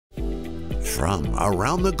from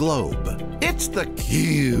around the globe. It's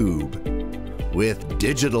theCUBE, with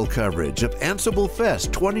digital coverage of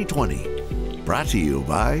AnsibleFest 2020. Brought to you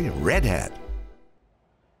by Red Hat.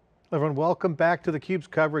 Everyone, welcome back to theCUBE's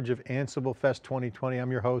coverage of AnsibleFest 2020.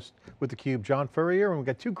 I'm your host with theCUBE, John Furrier, and we've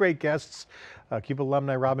got two great guests, CUBE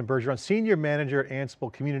alumni Robyn Bergeron, Senior Manager at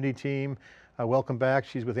Ansible Community Team. Welcome back,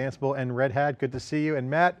 she's with Ansible and Red Hat, good to see you. And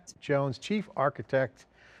Matt Jones, Chief Architect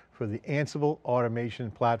for the Ansible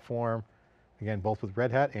Automation Platform. Again, both with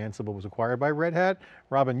Red Hat. Ansible was acquired by Red Hat.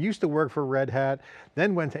 Robyn used to work for Red Hat,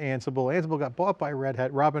 then went to Ansible. Ansible got bought by Red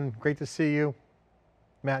Hat. Robyn, great to see you.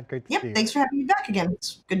 Matt, great to see you. Thanks for having me back again.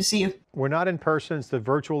 It's good to see you. We're not in person, it's the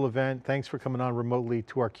virtual event. Thanks for coming on remotely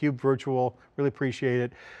to our CUBE virtual, really appreciate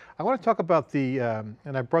it. I want to talk about the,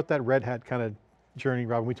 and I brought that Red Hat kind of journey,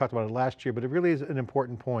 Robyn, we talked about it last year, but it really is an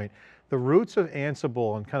important point. The roots of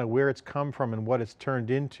Ansible and kind of where it's come from and what it's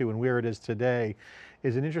turned into and where it is today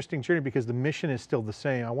is an interesting journey because the mission is still the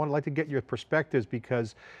same. I would like to get your perspectives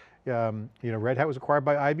because Red Hat was acquired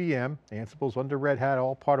by IBM, Ansible's under Red Hat,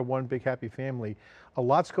 all part of one big happy family. A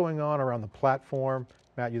lot's going on around the platform.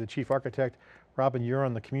 Matt, you're the Chief Architect. Robyn, you're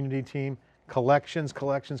on the community team. Collections,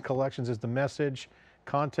 collections, collections is the message.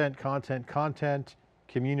 Content, content, content,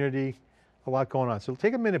 community, a lot going on. So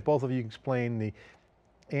take a minute, both of you, explain the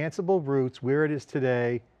Ansible roots, where it is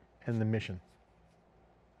today, and the mission.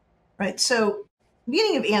 Right, so the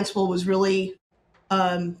beginning of Ansible was really,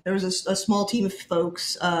 there was a small team of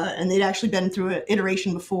folks, and they'd actually been through an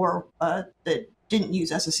iteration before that didn't use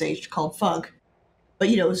SSH called Funk. But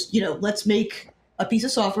it was, let's make a piece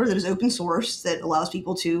of software that is open source that allows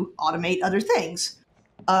people to automate other things.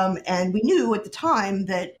 And we knew at the time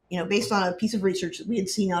that, based on a piece of research that we had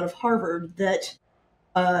seen out of Harvard, that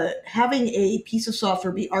having a piece of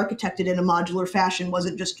software be architected in a modular fashion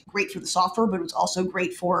wasn't just great for the software, but it was also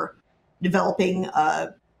great for developing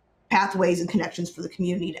pathways and connections for the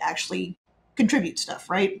community to actually contribute stuff,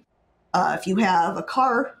 right? If you have a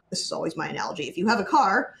car, this is always my analogy, if you have a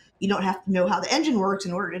car, you don't have to know how the engine works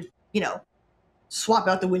in order to, swap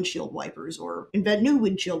out the windshield wipers or invent new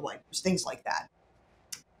windshield wipers, things like that.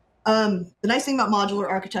 The nice thing about modular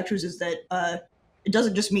architectures is that it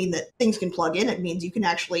doesn't just mean that things can plug in, it means you can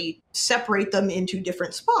actually separate them into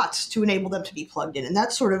different spots to enable them to be plugged in. And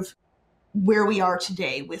that's sort of where we are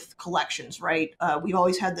today with collections, right? We've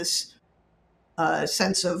always had this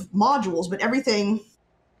sense of modules, but everything,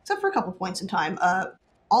 except for a couple points in time,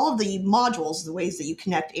 all of the modules, the ways that you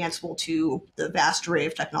connect Ansible to the vast array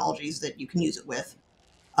of technologies that you can use it with,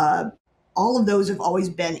 all of those have always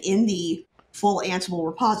been in the full Ansible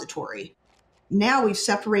repository. Now we've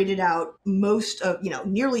separated out most of,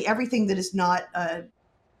 nearly everything that is not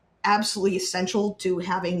absolutely essential to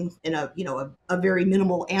having a very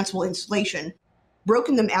minimal Ansible installation,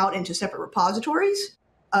 broken them out into separate repositories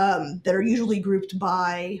that are usually grouped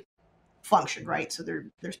by function, right? So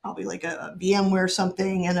there's probably like a VMware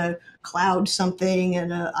something and a cloud something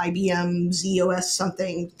and a IBM ZOS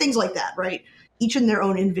something, things like that, right? Each in their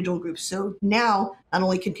own individual groups. So now not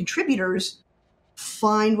only can contributors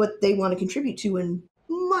find what they want to contribute to in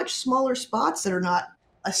much smaller spots that are not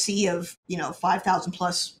a sea of 5,000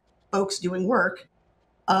 plus folks doing work,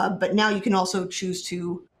 but now you can also choose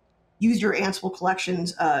to use your Ansible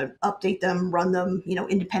collections, update them, run them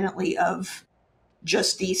independently of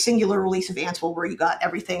just the singular release of Ansible where you got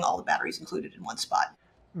everything, all the batteries included in one spot.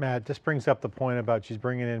 Matt, this brings up the point about she's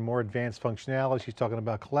bringing in more advanced functionality. She's talking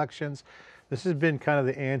about collections. This has been kind of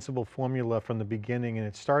the Ansible formula from the beginning in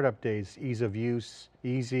its startup days, ease of use,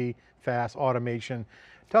 easy, fast, automation.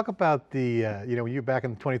 Talk about the, you back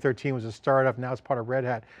in 2013 was a startup, now it's part of Red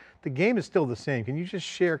Hat. The game is still the same. Can you just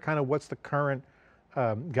share kind of what's the current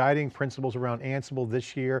guiding principles around Ansible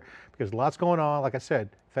this year? Because lots going on, like I said,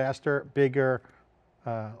 faster, bigger,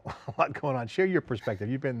 a lot going on. Share your perspective,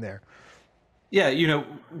 you've been there. Yeah,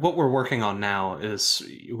 what we're working on now is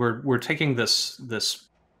we're taking this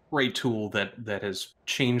great tool that has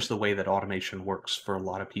changed the way that automation works for a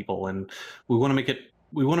lot of people, and we want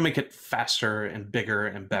to make it faster and bigger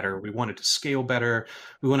and better. We want it to scale better.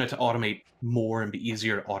 We want it to automate more and be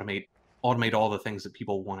easier to automate all the things that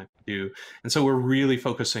people want it to do. And so we're really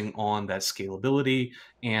focusing on that scalability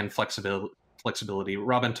and flexibility.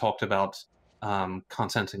 Robyn talked about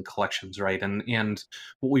content and collections, right? And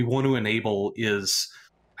what we want to enable is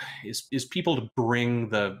people to bring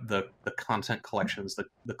the content collections,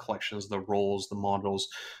 the collections, the roles, the modules,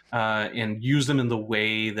 and use them in the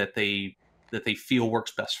way that they feel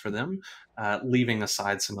works best for them, leaving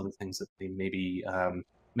aside some of the things that they maybe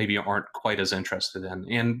aren't quite as interested in,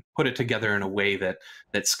 and put it together in a way that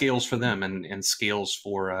scales for them and scales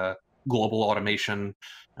for global automation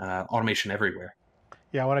everywhere.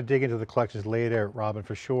 Yeah, I want to dig into the collections later, Robyn,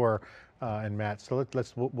 for sure, and Matt. So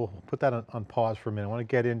we'll put that on pause for a minute. I want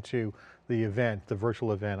to get into the event, the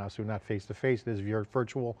virtual event. Obviously, we're not face to face. It is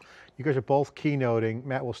virtual. You guys are both keynoting.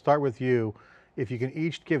 Matt, we'll start with you. If you can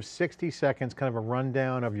each give 60 seconds, kind of a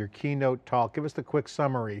rundown of your keynote talk. Give us the quick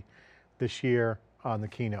summary this year on the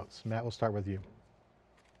keynotes. Matt, we'll start with you.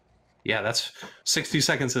 Yeah, that's 60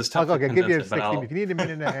 seconds is tough. Okay, give you 60. If you need a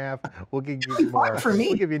minute and a half, we'll give you more. For me.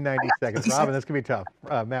 We'll give you 90 seconds. Robyn, that's gonna be tough.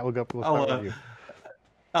 Matt, we'll start with you.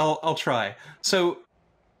 I'll try. So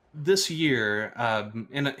this year,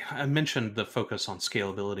 and I mentioned the focus on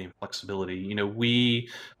scalability and flexibility. You know, we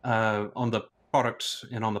on the product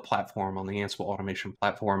and on the platform, on the Ansible automation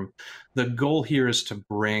platform, the goal here is to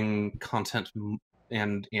bring content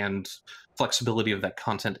and flexibility of that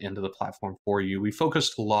content into the platform for you. We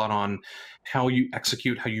focused a lot on how you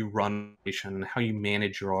execute, how you run automation, how you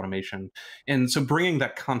manage your automation. And so bringing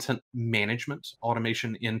that content management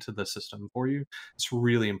automation into the system for you, it's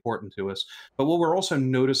really important to us. But what we're also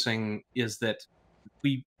noticing is that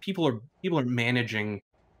people are managing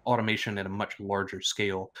automation at a much larger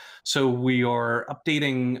scale. So we are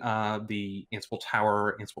updating the Ansible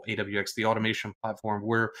Tower, Ansible AWX, the automation platform.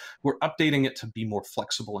 We're updating it to be more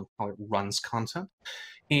flexible in how it runs content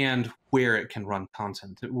and where it can run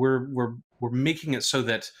content. We're making it so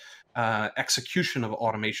that execution of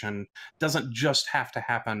automation doesn't just have to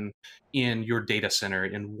happen in your data center,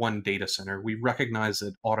 in one data center. We recognize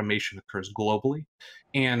that automation occurs globally,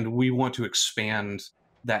 and we want to expand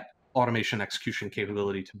that automation execution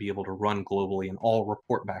capability to be able to run globally and all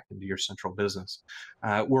report back into your central business.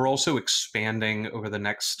 We're also expanding over the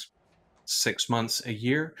next 6 months, a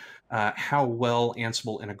year, how well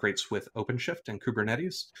Ansible integrates with OpenShift and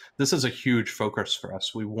Kubernetes. This is a huge focus for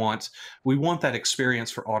us. We want that experience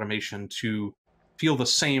for automation to feel the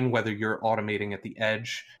same whether you're automating at the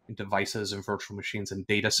edge in devices and virtual machines and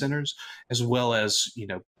data centers, as well as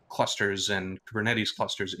clusters and Kubernetes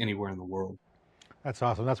clusters anywhere in the world. That's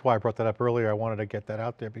awesome. That's why I brought that up earlier. I wanted to get that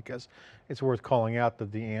out there because it's worth calling out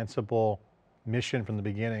that the Ansible mission from the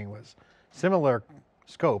beginning was similar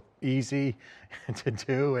scope, easy to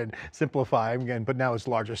do and simplify again, but now it's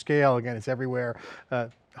larger scale. Again, it's everywhere.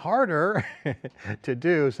 Harder to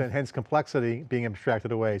do, so hence complexity being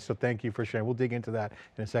abstracted away. So thank you for sharing. We'll dig into that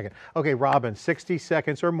in a second. Okay, Robyn, 60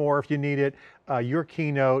 seconds or more if you need it. Your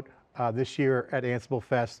keynote this year at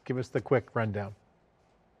AnsibleFest. Give us the quick rundown.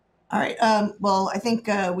 All right. Well, I think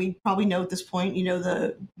we probably know at this point,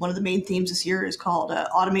 one of the main themes this year is called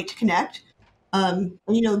Automate to Connect.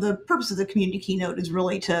 The purpose of the community keynote is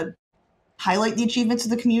really to highlight the achievements of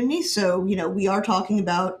the community. So, we are talking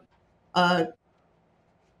about,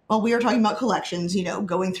 collections,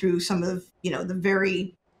 going through some of, the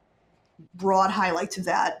very broad highlights of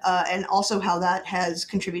that, and also how that has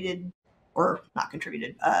contributed or not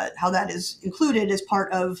contributed, how that is included as part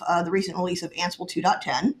of the recent release of Ansible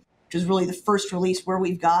 2.10. Which is really the first release where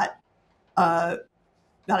we've got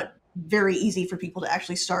it very easy for people to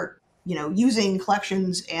actually start, using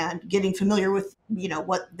collections and getting familiar with,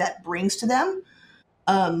 what that brings to them.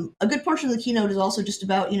 A good portion of the keynote is also just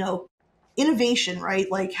about, innovation, right?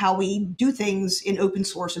 Like how we do things in open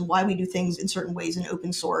source and why we do things in certain ways in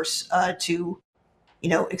open source to,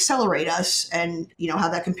 accelerate us and, how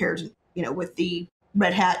that compares, with the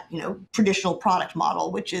Red Hat, traditional product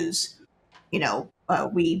model, which is,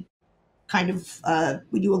 we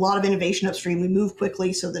do a lot of innovation upstream. We move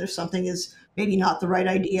quickly so that if something is maybe not the right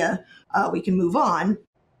idea, we can move on.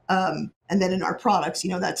 And then in our products,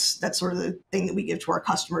 that's sort of the thing that we give to our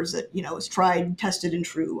customers that, is tried, tested, and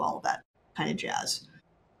true, all of that kind of jazz.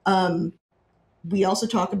 We also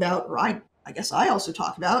talk about, or I guess I also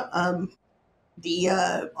talk about all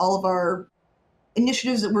of our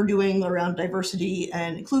initiatives that we're doing around diversity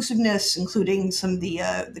and inclusiveness, including some of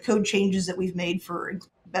the code changes that we've made for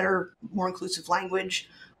better, more inclusive language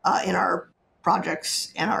in our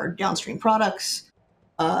projects and our downstream products,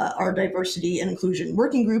 our diversity and inclusion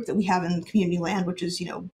working group that we have in community land, which is,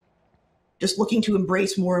 just looking to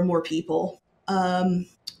embrace more and more people.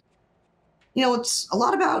 It's a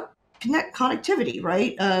lot about connectivity,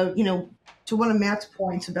 right? To one of Matt's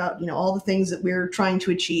points about, all the things that we're trying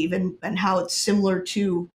to achieve and how it's similar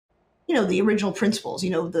to, the original principles.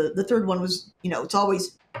 The third one was, it's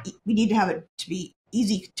always, we need to have it to be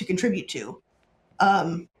easy to contribute to.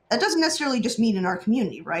 That doesn't necessarily just mean in our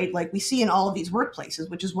community, right? Like we see in all of these workplaces,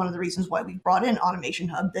 which is one of the reasons why we brought in Automation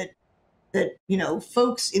Hub, that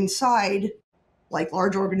folks inside like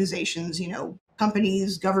large organizations,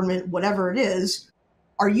 companies, government, whatever it is,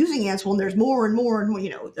 are using Ansible, and there's more and more,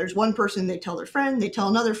 and there's one person, they tell their friend, they tell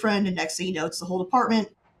another friend, and next thing you know, it's the whole department.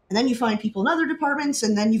 And then you find people in other departments,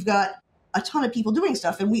 and then you've got, a ton of people doing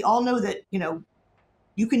stuff. And we all know that,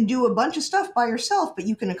 you can do a bunch of stuff by yourself, but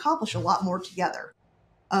you can accomplish a lot more together.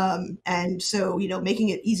 And so, making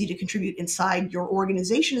it easy to contribute inside your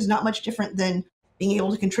organization is not much different than being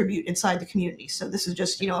able to contribute inside the community. So this is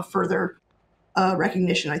just, a further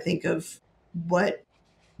recognition, I think, of what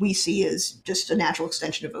we see as just a natural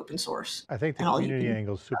extension of open source. I think the community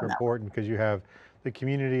angle is super important because you have the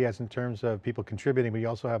community as in terms of people contributing, but you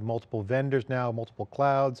also have multiple vendors now, multiple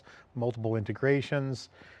clouds, multiple integrations.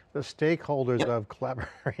 The stakeholders of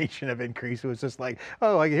collaboration have increased. It was just like,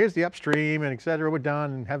 oh, here's the upstream and et cetera, we're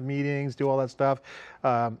done, and have meetings, do all that stuff.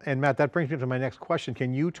 And Matt, that brings me to my next question.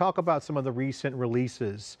 Can you talk about some of the recent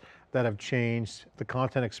releases that have changed the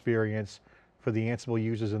content experience for the Ansible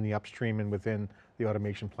users in the upstream and within the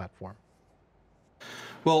automation platform?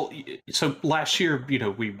 Well, so last year,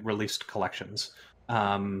 we released collections.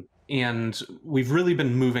 And we've really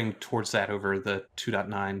been moving towards that over the 2.9,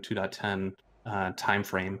 2.10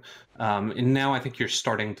 timeframe. And now I think you're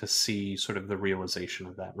starting to see sort of the realization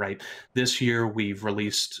of that, right? This year we've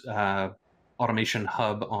released Automation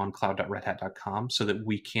Hub on cloud.redhat.com so that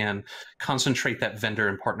we can concentrate that vendor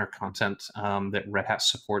and partner content that Red Hat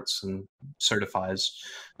supports and certifies.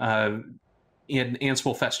 In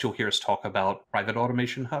AnsibleFest, you'll hear us talk about Private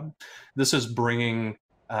Automation Hub. This is bringing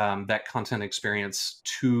that content experience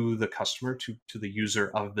to the customer, to the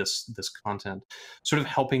user of this content, sort of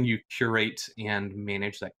helping you curate and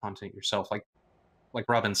manage that content yourself. Like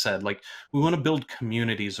Robyn said, we want to build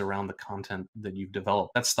communities around the content that you've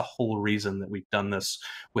developed. That's the whole reason that we've done this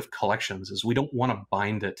with collections, is we don't want to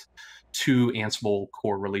bind it to Ansible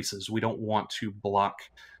core releases. We don't want to block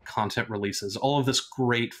content releases, all of this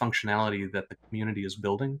great functionality that the community is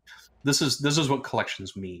building. This is what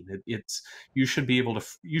collections mean. You should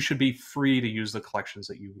be free to use the collections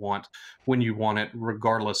that you want when you want it,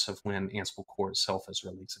 regardless of when Ansible core itself is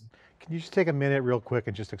releasing. Can you just take a minute real quick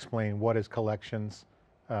and just explain what is collections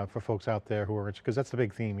for folks out there who are, because that's the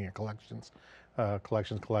big theme here, collections,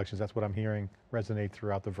 collections. That's what I'm hearing resonate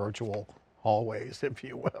throughout the virtual hallways, if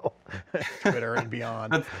you will, Twitter and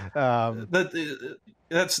beyond.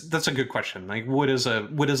 That's a good question. What is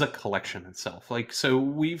a collection itself? So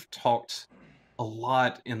we've talked a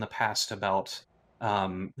lot in the past about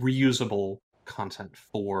reusable content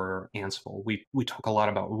for Ansible. We talk a lot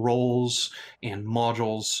about roles and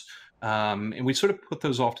modules, and we sort of put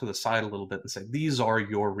those off to the side a little bit and say, these are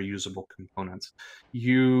your reusable components.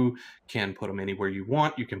 You can put them anywhere you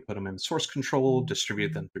want. You can put them in source control,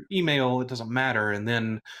 distribute them through email, it doesn't matter. And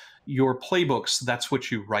then your playbooks, that's what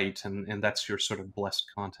you write, and that's your sort of blessed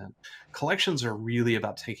content. Collections are really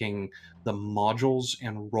about taking the modules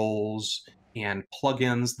and roles and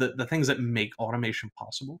plugins, the things that make automation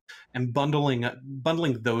possible, and bundling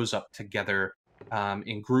those up together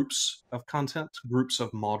in groups of content, groups of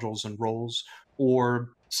modules and roles,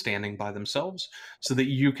 or standing by themselves, so that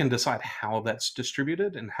you can decide how that's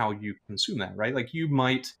distributed and how you consume that, right? You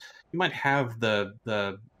might have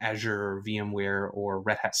the Azure or VMware or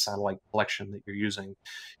Red Hat satellite collection that you're using,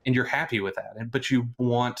 and you're happy with that, but you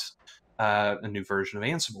want a new version of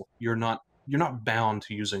Ansible. You're not bound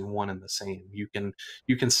to using one and the same. You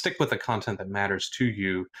can stick with the content that matters to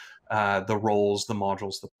you, the roles, the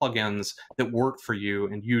modules, the plugins that work for you,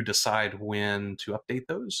 and you decide when to update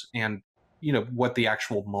those and what the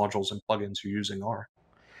actual modules and plugins you're using are.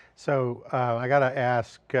 So I got to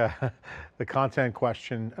ask the content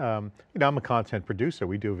question. I'm a content producer.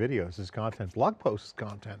 We do videos. This is content. Blog posts is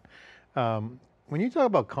content. When you talk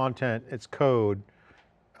about content, it's code.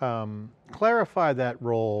 Clarify that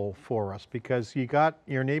role for us, because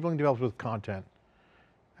you're enabling developers with content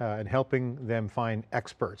and helping them find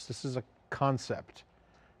experts. This is a concept.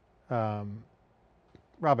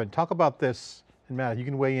 Robyn, talk about this, and Matt, you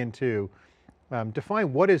can weigh in too.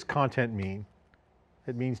 Define what does content mean?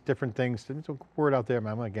 It means different things. There's a word out there,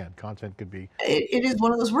 man. Again, content could be. It is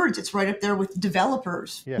one of those words. It's right up there with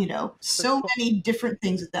developers. Yeah. So many different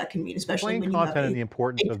things that can mean, especially when you have content and the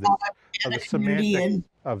importance of the semantics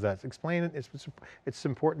of that. Explain it. It's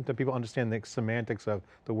important that people understand the semantics of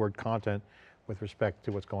the word content with respect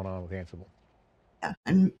to what's going on with Ansible. Yeah,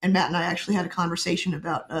 and Matt and I actually had a conversation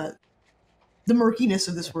about the murkiness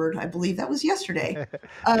of this word. I believe that was yesterday.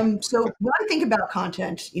 So when I think about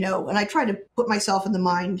content, and I try to put myself in the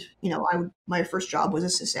mind, my first job was a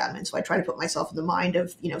sysadmin. So I try to put myself in the mind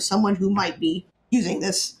of, someone who might be using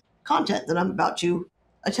this content that I'm about to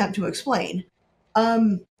attempt to explain.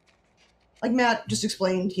 Like Matt just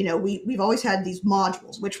explained, we've always had these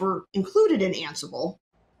modules, which were included in Ansible.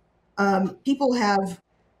 People have,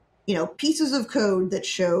 pieces of code that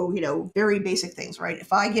show, very basic things, right?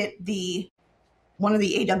 If I get one of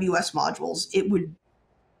the AWS modules, it would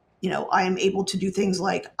I am able to do things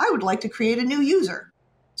like, I would like to create a new user.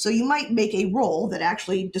 So you might make a role that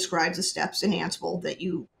actually describes the steps in Ansible that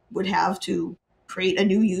you would have to create a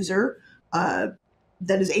new user that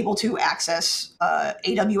is able to access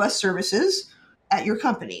AWS services at your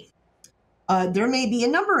company. There may be a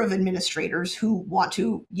number of administrators who want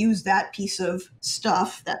to use that piece of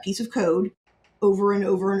stuff, that piece of code, over and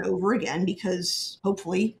over and over again, because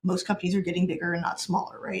hopefully most companies are getting bigger and not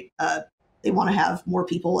smaller, right? They want to have more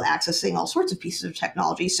people accessing all sorts of pieces of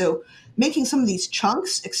technology. So making some of these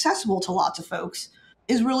chunks accessible to lots of folks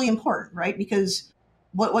is really important, right? Because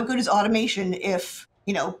what good is automation if,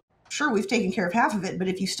 sure, we've taken care of half of it, but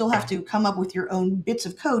if you still have to come up with your own bits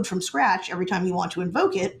of code from scratch every time you want to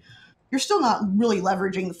invoke it, you're still not really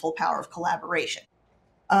leveraging the full power of collaboration.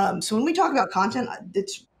 So when we talk about content,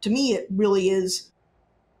 to me, it really is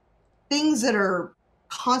things that are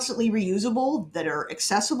constantly reusable, that are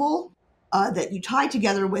accessible, that you tie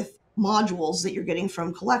together with modules that you're getting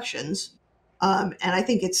from collections. And I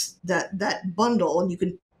think it's that bundle, and you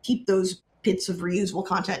can keep those bits of reusable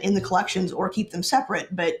content in the collections or keep them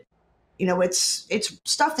separate. But, it's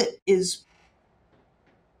stuff that is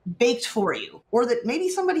baked for you, or that maybe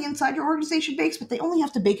somebody inside your organization bakes, but they only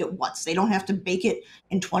have to bake it once. They don't have to bake it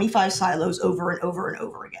in 25 silos over and over and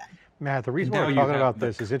over again. Matt, the reason why we're talking about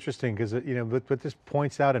this is interesting because, what this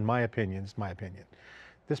points out, in my opinion,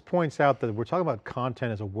 this points out that we're talking about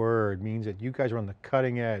content as a word means that you guys are on the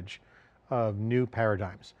cutting edge of new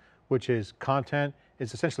paradigms, which is content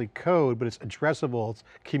is essentially code, but it's addressable, it's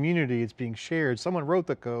community, it's being shared. Someone wrote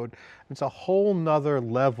the code. It's a whole nother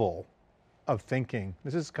level of thinking.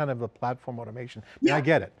 This is kind of a platform automation. Yeah. I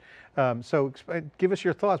get it. So give us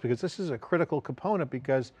your thoughts, because this is a critical component,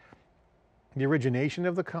 because the origination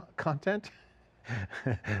of the content,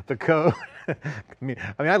 the code. I mean,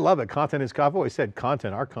 I love it. Content is, I've always said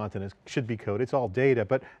content, our content should be code. It's all data,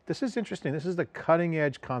 but this is interesting. This is the cutting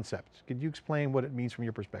edge concept. Could you explain what it means from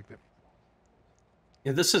your perspective?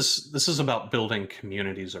 Yeah, this is about building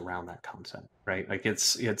communities around that content, right? Like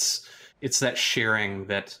it's that sharing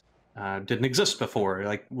that didn't exist before.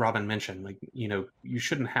 Like Robyn mentioned, like, you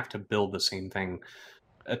shouldn't have to build the same thing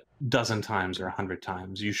a dozen times or 100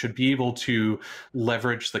 times. You should be able to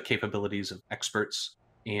leverage the capabilities of experts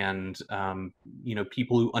and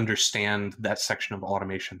people who understand that section of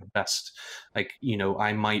automation the best. Like,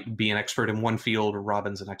 I might be an expert in one field,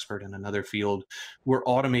 Robyn's an expert in another field. We're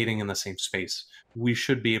automating in the same space. We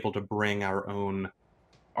should be able to bring our own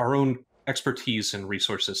expertise and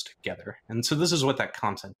resources together. And so this is what that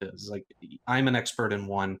content is. Like, I'm an expert in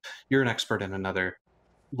one, you're an expert in another.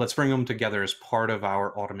 Let's bring them together as part of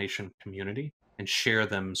our automation community and share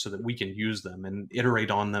them so that we can use them and iterate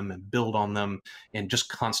on them and build on them and just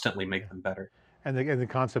constantly make them better. And the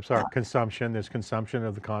concepts are consumption. There's consumption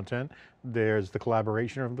of the content. There's the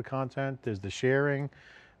collaboration of the content. There's the sharing,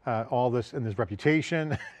 all this, and there's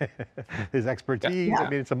reputation. There's expertise. Yeah. I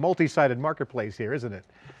mean, it's a multi-sided marketplace here, isn't it?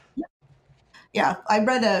 Yeah, I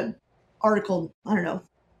read an article, I don't know,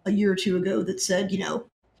 a year or two ago that said,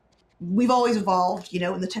 we've always evolved,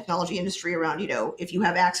 in the technology industry around, if you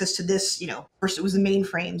have access to this, first it was the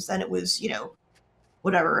mainframes, then it was,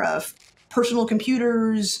 personal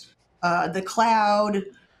computers, the cloud,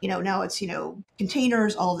 now it's,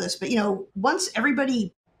 containers, all this. But, once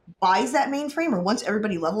everybody buys that mainframe, or once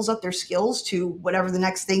everybody levels up their skills to whatever the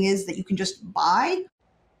next thing is that you can just buy,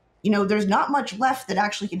 there's not much left that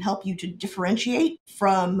actually can help you to differentiate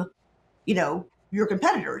from, your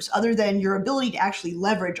competitors, other than your ability to actually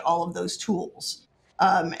leverage all of those tools.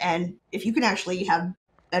 And if you can actually have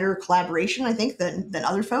better collaboration, I think, than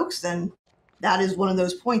other folks, then that is one of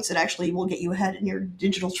those points that actually will get you ahead in your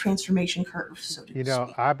digital transformation curve, so to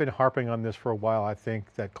speak. I've been harping on this for a while. I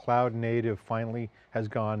think that cloud native finally has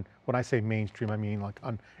gone, when I say mainstream, I mean like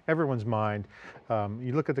on everyone's mind.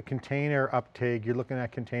 You look at the container uptake, you're looking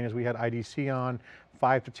at containers. We had IDC on,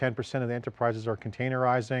 5 to 10% of the enterprises are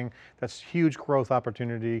containerizing. That's huge growth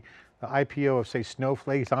opportunity. The IPO of, say,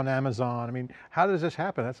 Snowflake's on Amazon. I mean, how does this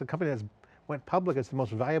happen? That's a company that's went public. It's the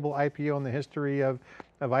most valuable IPO in the history of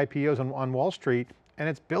IPOs on Wall Street, and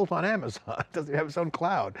it's built on Amazon. It doesn't have its own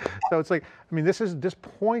cloud. So it's like, I mean, this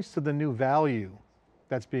points to the new value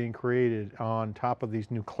that's being created on top of these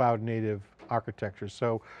new cloud native architectures.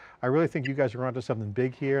 So I really think you guys are onto something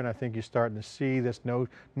big here, and I think you're starting to see this new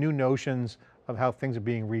notions of how things are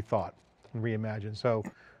being rethought and reimagined. So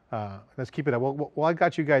let's keep it up. Well, I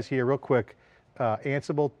got you guys here real quick.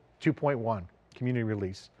 Ansible 2.1 community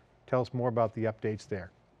release. Tell us more about the updates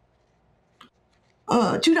there.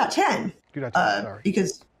 2.10. 2.10, sorry.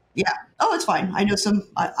 Because, yeah. Oh, it's fine. I know some,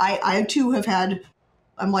 I too have had,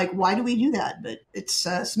 I'm like, why do we do that? But it's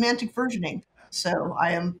semantic versioning. So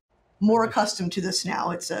I am more accustomed to this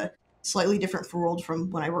now. It's a slightly different world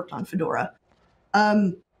from when I worked on Fedora.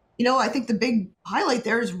 I think the big highlight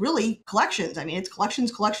there is really collections. I mean, it's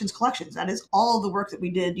collections, collections, collections. That is all the work that we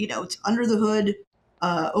did. It's under the hood,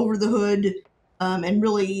 over the hood, and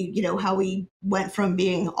really, how we went from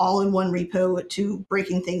being all in one repo to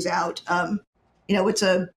breaking things out. It's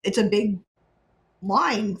a big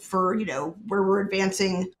line for, where we're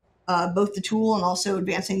advancing both the tool and also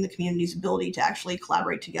advancing the community's ability to actually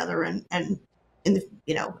collaborate together. And in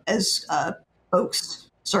the, as folks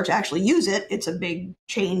start to actually use it, it's a big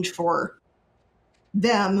change for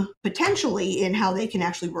them potentially in how they can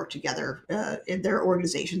actually work together in their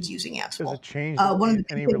organizations using Ansible. Does it change one of the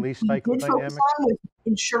any things release we cycle did focus dynamic? on was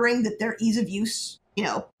ensuring that their ease of use,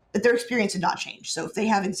 that their experience did not change. So if they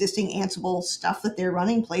have existing Ansible stuff that they're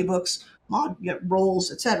running, playbooks, mod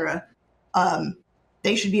roles, etc.,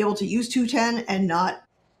 they should be able to use 2.10 and not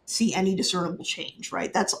see any discernible change.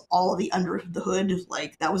 Right? That's all of the under the hood.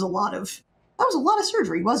 Like that was a lot of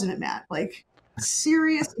surgery, wasn't it, Matt? Like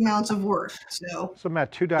serious amounts of work. So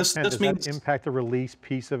Matt, 2.10, does means, that impact the release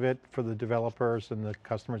piece of it for the developers and the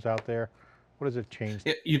customers out there? What does it change?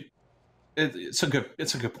 It's a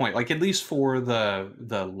good point. Like at least for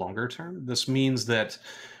the longer term, this means that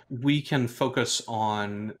we can focus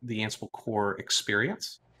on the Ansible core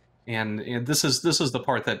experience, and this is the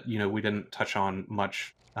part that we didn't touch on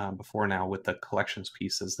much before now with the collections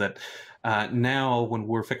piece, is that now when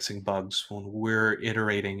we're fixing bugs, when we're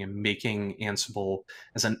iterating and making Ansible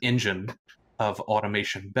as an engine of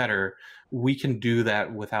automation better, we can do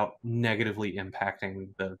that without negatively impacting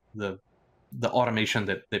the automation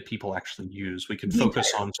that people actually use. We can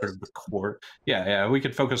focus on sort of the core. Yeah, we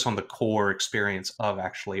could focus on the core experience of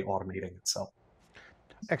actually automating itself.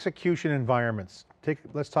 Execution environments.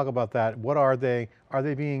 Let's talk about that. What are they? Are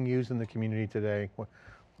they being used in the community today?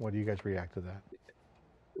 What do you guys react to that?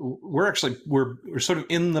 We're sort of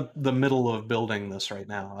in the middle of building this right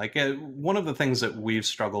now. Like one of the things that we've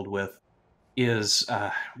struggled with is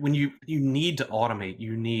when you need to automate,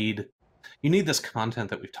 you need this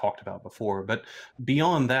content that we've talked about before, but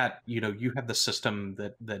beyond that, you have the system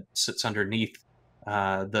that sits underneath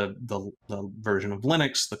the version of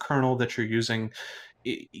Linux, the kernel that you're using.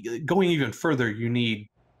 Going even further, you need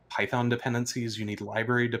Python dependencies, you need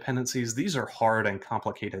library dependencies. These are hard and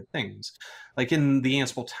complicated things. Like in the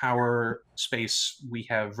Ansible Tower space, we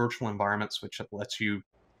have virtual environments, which lets you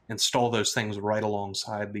install those things right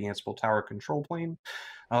alongside the Ansible Tower control plane.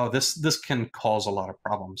 This can cause a lot of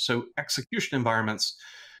problems. So execution environments,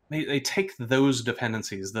 they take those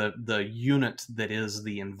dependencies, the unit that is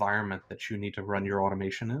the environment that you need to run your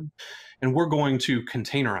automation in, and we're going to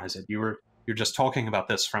containerize it. You're just talking about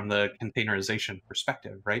this from the containerization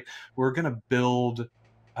perspective, right? We're going to build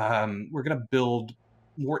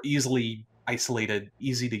more easily isolated,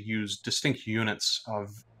 easy to use, distinct units of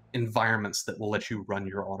environments that will let you run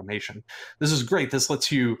your automation. This is great. This lets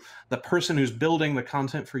the person who's building the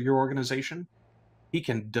content for your organization, he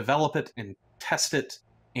can develop it and test it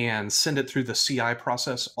and send it through the CI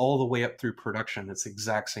process all the way up through production. It's the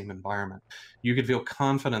exact same environment. You could feel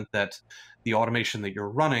confident that the automation that you're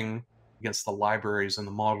running against the libraries and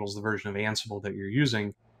the modules, the version of Ansible that you're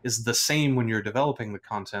using, is the same when you're developing the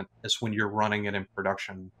content as when you're running it in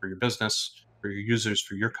production for your business, for your users,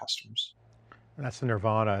 for your customers. And that's the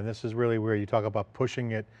nirvana, and this is really where you talk about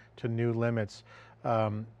pushing it to new limits.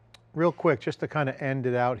 Real quick, just to kind of end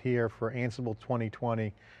it out here for Ansible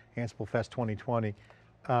 2020, AnsibleFest 2020.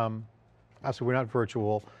 Also, we're not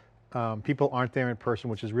virtual. People aren't there in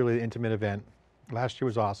person, which is really an intimate event. Last year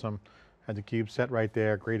was awesome. Had theCUBE set right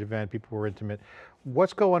there, great event, people were intimate.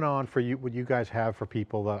 What's going on for you, what you guys have for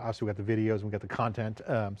people? Obviously we got the videos, we got the content,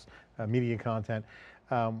 media content.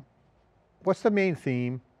 What's the main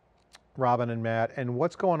theme, Robyn and Matt, and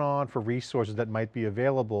what's going on for resources that might be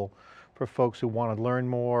available for folks who want to learn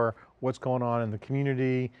more? What's going on in the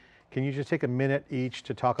community? Can you just take a minute each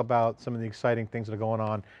to talk about some of the exciting things that are going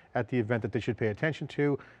on at the event that they should pay attention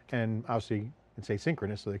to, and obviously and stay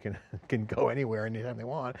synchronous so they can go anywhere anytime they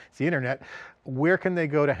want. It's the internet. Where can they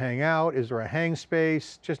go to hang out? Is there a hang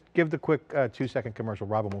space? Just give the quick 2-second commercial.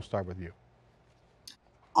 Robyn, we'll start with you.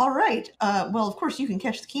 All right. Well, of course, you can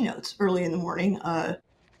catch the keynotes early in the morning.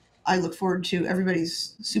 I look forward to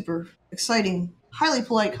everybody's super exciting, highly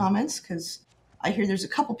polite comments, because I hear there's a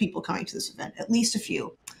couple people coming to this event, at least a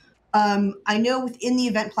few. I know within the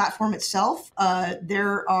event platform itself,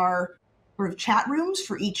 there are sort of chat rooms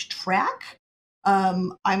for each track.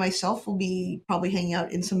 I myself will be probably hanging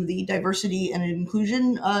out in some of the diversity and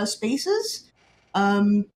inclusion spaces.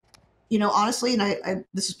 Honestly, and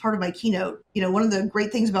this is part of my keynote, one of the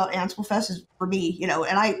great things about AnsibleFest is for me, and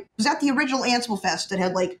I was at the original AnsibleFest that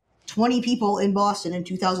had like 20 people in Boston in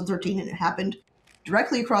 2013, and it happened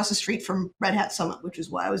directly across the street from Red Hat Summit, which is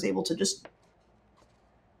why I was able to just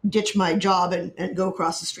ditch my job and go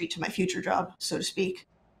across the street to my future job, so to speak.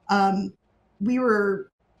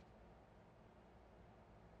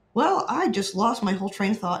 Well, I just lost my whole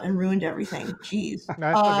train of thought and ruined everything. Jeez.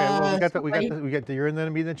 That's okay. Well, you're in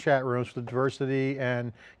the chat rooms for the diversity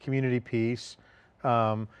and community piece.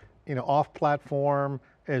 Off platform,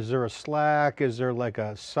 is there a Slack? Is there like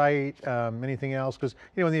a site? Anything else? Because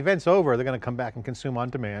when the event's over, they're going to come back and consume on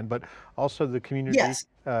demand. But also the community. Yes.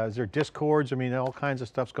 Is there Discords? I mean, all kinds of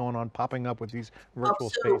stuff's going on, popping up with these virtual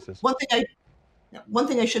spaces. One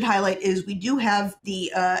thing I should highlight is we do have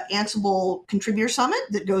the Ansible Contributor Summit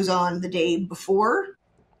that goes on the day before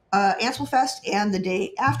AnsibleFest and the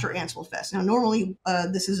day after AnsibleFest. Now, normally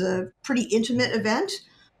this is a pretty intimate event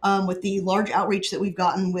with the large outreach that we've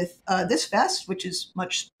gotten with this fest, which is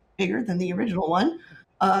much bigger than the original one,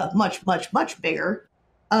 much, much, much bigger.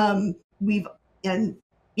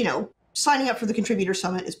 Signing up for the Contributor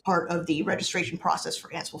Summit is part of the registration process for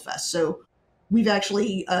AnsibleFest. So we've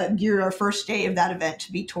actually geared our first day of that event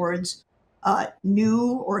to be towards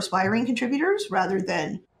new or aspiring contributors rather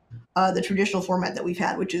than the traditional format that we've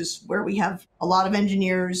had, which is where we have a lot of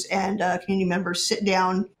engineers and community members sit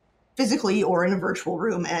down physically or in a virtual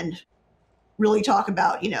room and really talk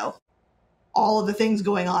about, all of the things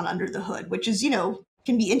going on under the hood, which is,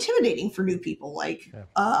 can be intimidating for new people. Like,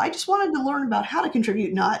 I just wanted to learn about how to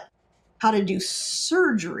contribute, not how to do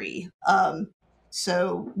surgery.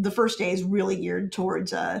 So the first day is really geared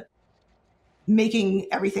towards making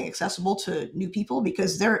everything accessible to new people,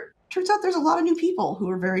 because turns out there's a lot of new people who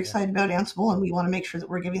are very excited about Ansible, and we want to make sure that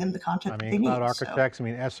we're giving them the content that they need. Cloud architects,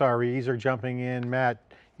 SREs are jumping in. Matt,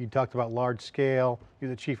 you talked about large scale. You're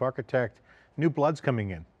the chief architect. New blood's coming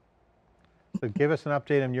in. So give us an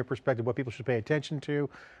update on your perspective, what people should pay attention to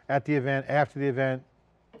at the event, after the event,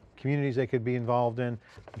 communities they could be involved in.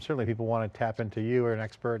 And certainly people want to tap into you or an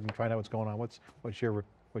expert and find out what's going on. What's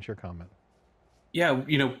your comment? Yeah,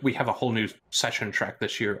 we have a whole new session track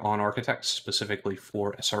this year on architects, specifically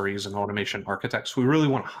for SREs and automation architects. We really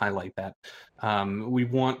want to highlight that. We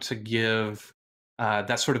want to give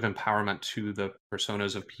that sort of empowerment to the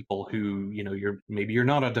personas of people who, maybe you're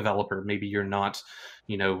not a developer, maybe you're not,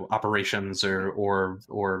 operations or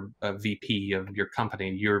a VP of your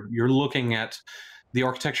company. You're looking at the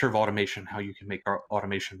architecture of automation, how you can make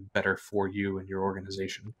automation better for you and your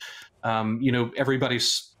organization.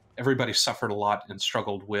 Everybody's suffered a lot and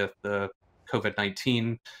struggled with the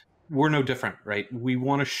COVID-19. We're no different, right? We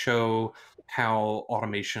want to show how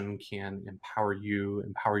automation can empower you,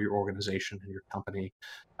 empower your organization and your company.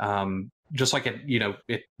 Just like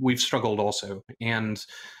we've struggled also. And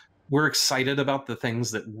we're excited about the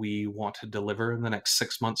things that we want to deliver in the next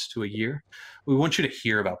 6 months to a year. We want you to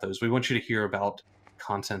hear about those. We want you to hear about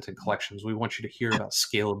content and collections. We want you to hear about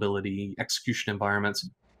scalability, execution environments.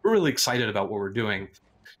 We're really excited about what we're doing.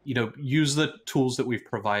 Use the tools that we've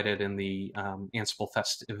provided in the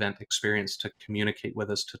AnsibleFest event experience to communicate with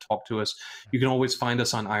us, to talk to us. You can always find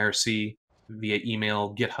us on IRC, via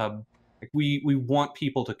email, GitHub. We want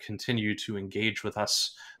people to continue to engage with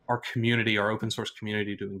us, our community, our open source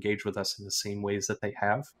community, to engage with us in the same ways that they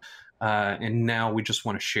have. And now we just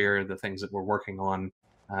want to share the things that we're working on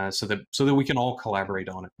so that we can all collaborate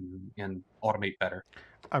on it and automate better.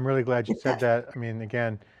 I'm really glad you said that.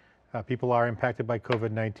 Again, people are impacted by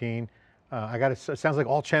COVID-19. It sounds like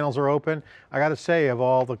all channels are open. I got to say, of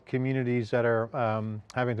all the communities that are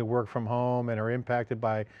having to work from home and are impacted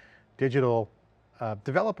by digital,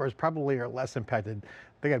 developers probably are less impacted.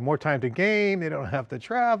 They got more time to game. They don't have to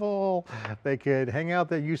travel. They could hang out.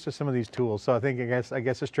 They're used to some of these tools. So I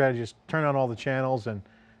guess the strategy is turn on all the channels and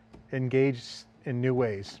engage in new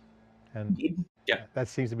ways. And yeah, that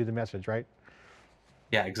seems to be the message, right?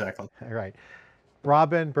 Yeah, exactly. All right.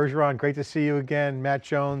 Robyn Bergeron, great to see you again. Matt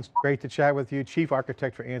Jones, great to chat with you. Chief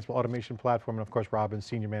Architect for Ansible Automation Platform, and of course, Robyn,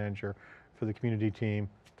 Senior Manager for the community team.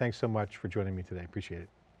 Thanks so much for joining me today. Appreciate it.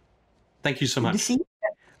 Thank you so much.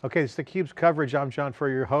 Okay, it's theCUBE's coverage. I'm John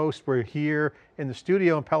Furrier, your host. We're here in the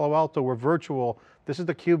studio in Palo Alto. We're virtual. This is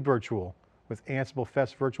theCUBE virtual with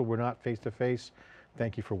AnsibleFest virtual. We're not face-to-face.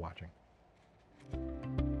 Thank you for watching.